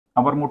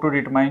our motto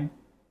determine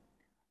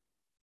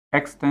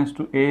x tends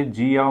to a,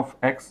 g of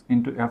x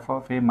into f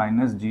of a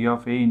minus g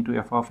of a into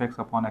f of x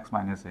upon x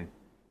minus a.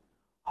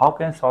 How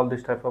can solve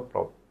this type of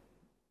problem?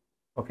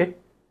 Okay,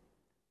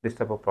 this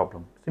type of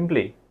problem.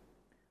 Simply,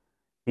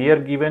 here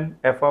given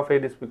f of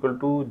a is equal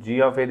to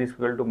g of a is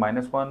equal to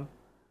minus 1,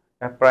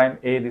 f prime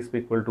a is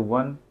equal to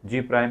 1,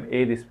 g prime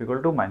a is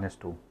equal to minus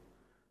 2.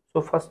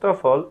 So first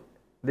of all,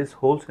 this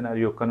whole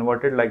scenario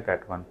converted like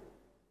that one.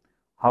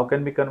 How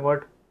can we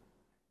convert?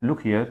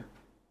 Look here,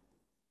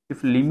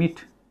 if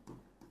limit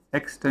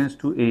x tends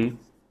to a,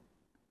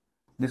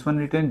 this one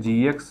written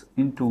gx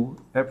into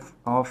f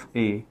of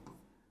a.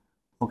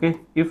 Okay,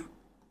 if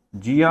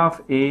g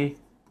of a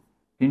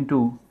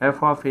into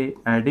f of a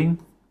adding,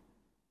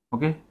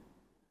 okay,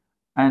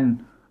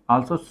 and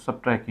also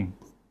subtracting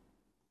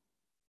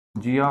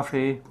g of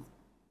a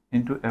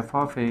into f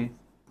of a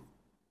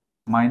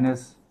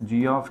minus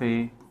g of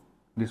a,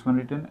 this one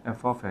written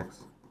f of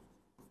x,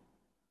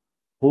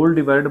 whole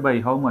divided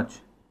by how much?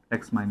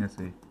 X minus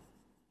a.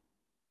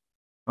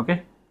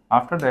 Okay,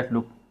 after that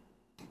look,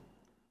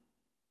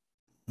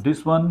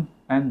 this one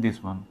and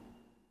this one.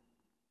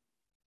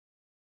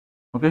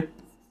 Okay,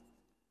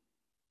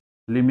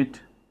 limit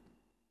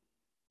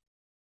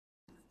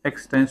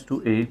x tends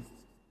to a,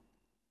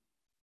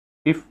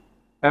 if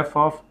f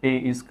of a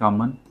is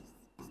common,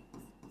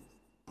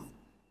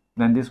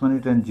 then this one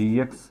written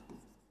gx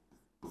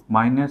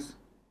minus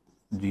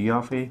g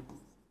of a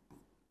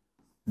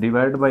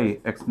divided by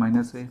x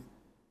minus a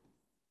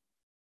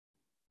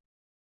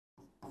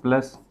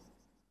plus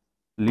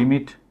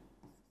limit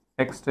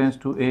x tends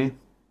to a,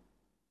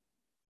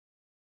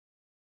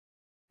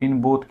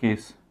 in both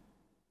case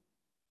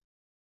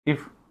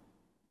if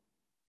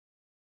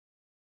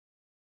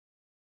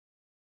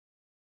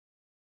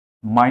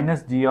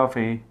minus g of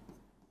a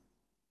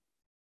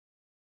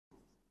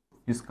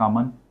is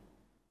common,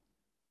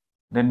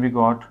 then we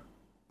got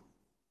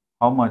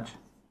how much?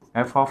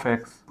 F of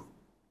x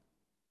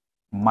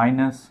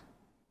minus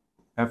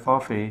f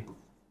of a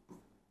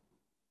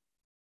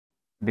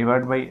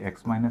divided by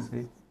x minus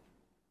a.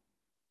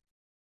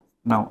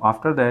 Now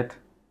after that,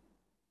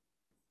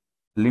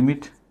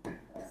 limit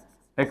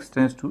x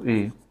tends to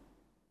a,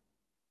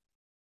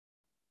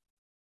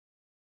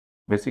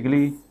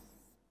 basically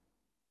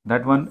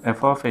that one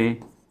f of a.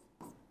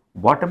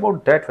 What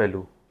about that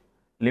value?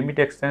 Limit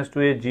x tends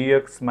to a,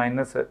 gx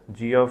minus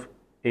g of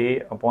a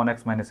upon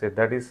x minus a,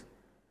 that is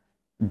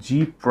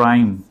g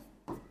prime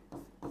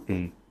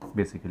a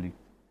basically,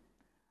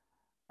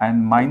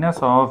 and minus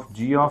of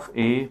g of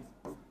a,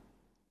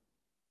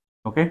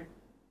 okay,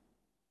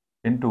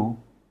 into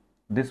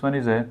this one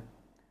is a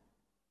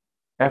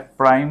f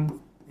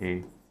prime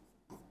a.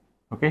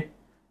 Okay,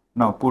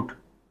 now put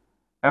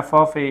f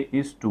of a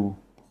is 2,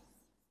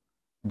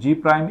 g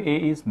prime a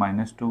is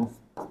minus 2,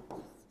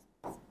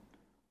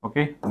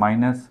 okay,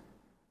 minus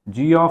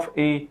g of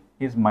a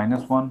is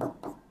minus 1,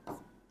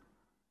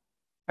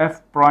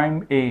 f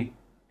prime a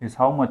is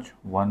how much?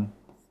 1.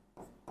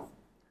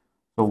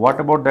 So what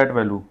about that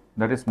value?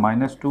 That is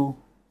minus 2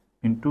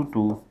 into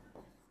 2,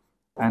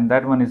 and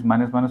that one is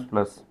minus minus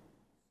plus.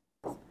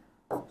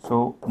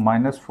 So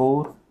minus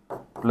 4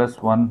 plus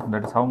 1,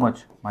 that is how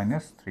much?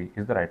 Minus 3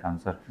 is the right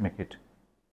answer. Make it.